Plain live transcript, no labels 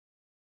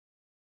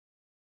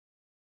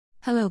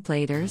Hello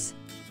Bladers!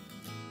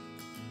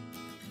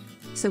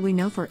 So we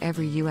know for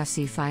every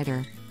UFC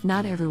fighter,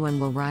 not everyone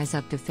will rise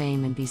up to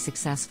fame and be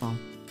successful.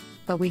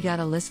 But we got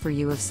a list for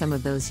you of some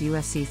of those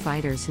UFC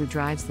fighters who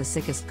drives the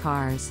sickest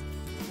cars.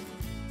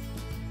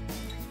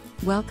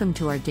 Welcome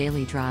to our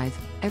daily drive,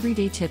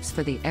 everyday tips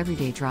for the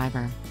everyday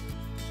driver.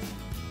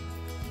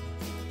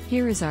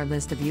 Here is our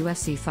list of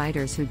UFC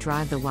fighters who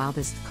drive the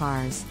wildest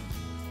cars.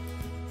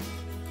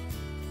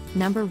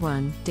 Number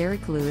 1,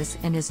 Derrick Lewis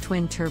and his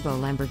twin-turbo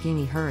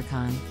Lamborghini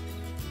Huracan.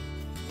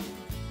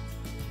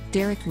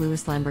 Derrick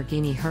Lewis'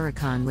 Lamborghini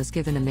Huracan was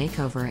given a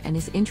makeover and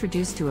is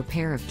introduced to a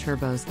pair of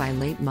turbos by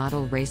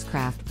late-model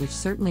racecraft, which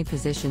certainly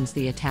positions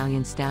the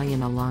Italian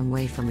stallion a long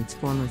way from its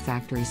former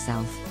factory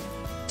self.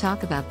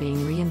 Talk about being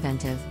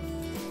reinventive.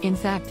 In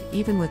fact,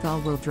 even with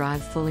all-wheel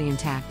drive fully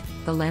intact,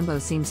 the Lambo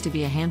seems to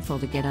be a handful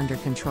to get under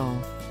control.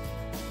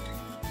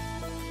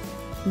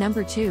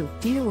 Number 2,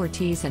 Tito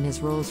Ortiz and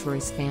his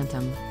Rolls-Royce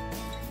Phantom.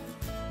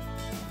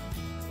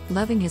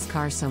 Loving his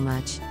car so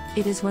much,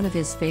 it is one of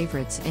his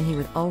favorites and he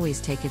would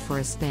always take it for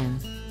a spin.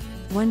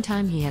 One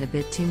time he had a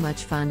bit too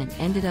much fun and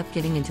ended up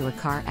getting into a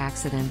car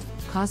accident,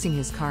 causing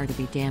his car to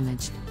be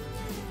damaged.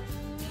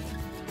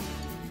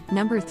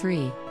 Number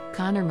 3,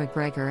 Conor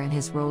McGregor and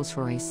his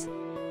Rolls-Royce.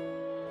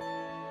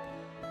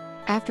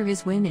 After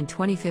his win in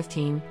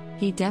 2015,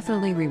 he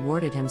definitely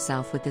rewarded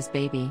himself with this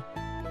baby.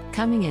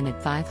 Coming in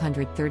at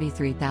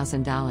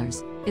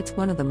 $533,000, it's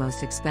one of the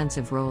most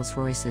expensive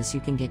Rolls-Royces you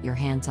can get your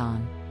hands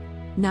on.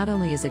 Not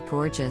only is it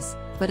gorgeous,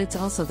 but it's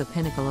also the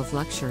pinnacle of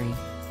luxury.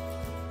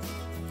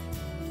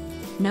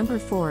 Number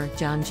 4,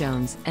 Jon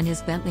Jones and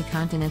his Bentley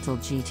Continental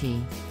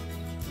GT.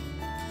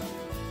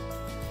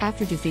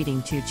 After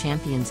defeating 2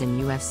 champions in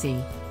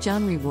UFC,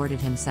 Jon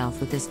rewarded himself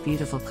with this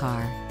beautiful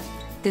car.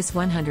 This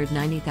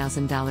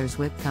 $190,000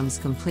 whip comes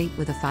complete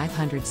with a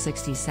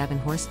 567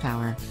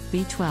 horsepower,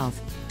 V12,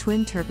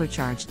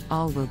 twin-turbocharged,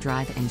 all-wheel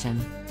drive engine.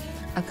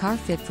 A car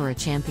fit for a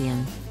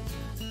champion.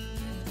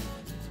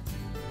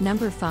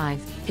 Number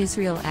 5,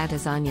 Israel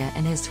Adesanya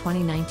and his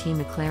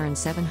 2019 McLaren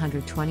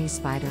 720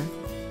 Spider.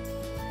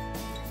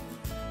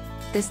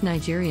 This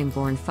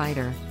Nigerian-born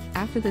fighter,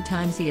 after the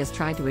times he has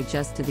tried to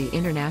adjust to the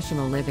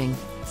international living,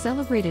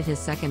 celebrated his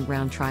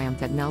second-round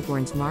triumph at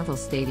Melbourne's Marvel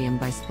Stadium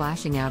by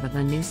splashing out of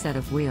a new set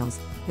of wheels,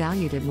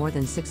 valued at more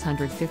than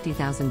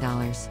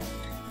 $650,000.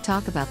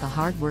 Talk about the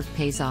hard work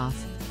pays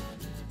off.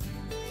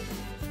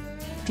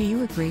 Do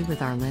you agree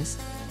with our list?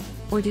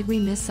 Or did we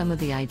miss some of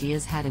the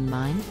ideas had in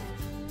mind?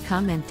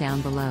 Comment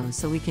down below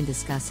so we can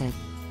discuss it.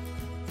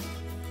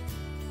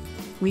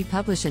 We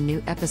publish a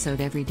new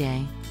episode every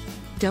day.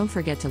 Don't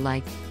forget to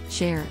like,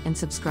 share, and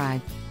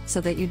subscribe,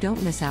 so that you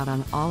don't miss out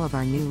on all of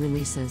our new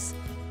releases.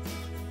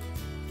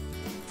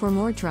 For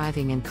more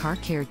driving and car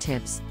care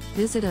tips,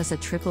 visit us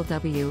at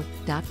www.blade.ph.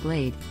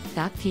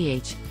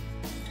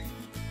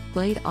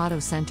 Blade Auto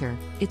Center,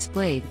 it's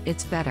Blade,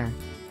 it's better.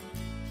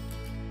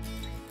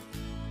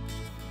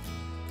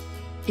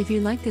 If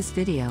you like this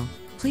video,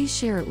 please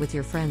share it with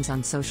your friends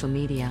on social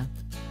media.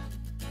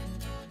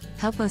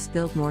 Help us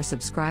build more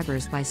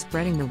subscribers by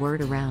spreading the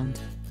word around.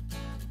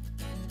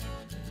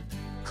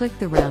 Click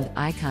the round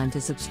icon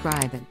to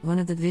subscribe at one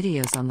of the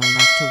videos on the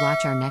left to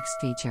watch our next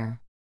feature.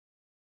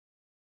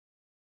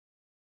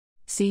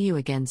 See you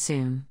again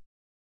soon.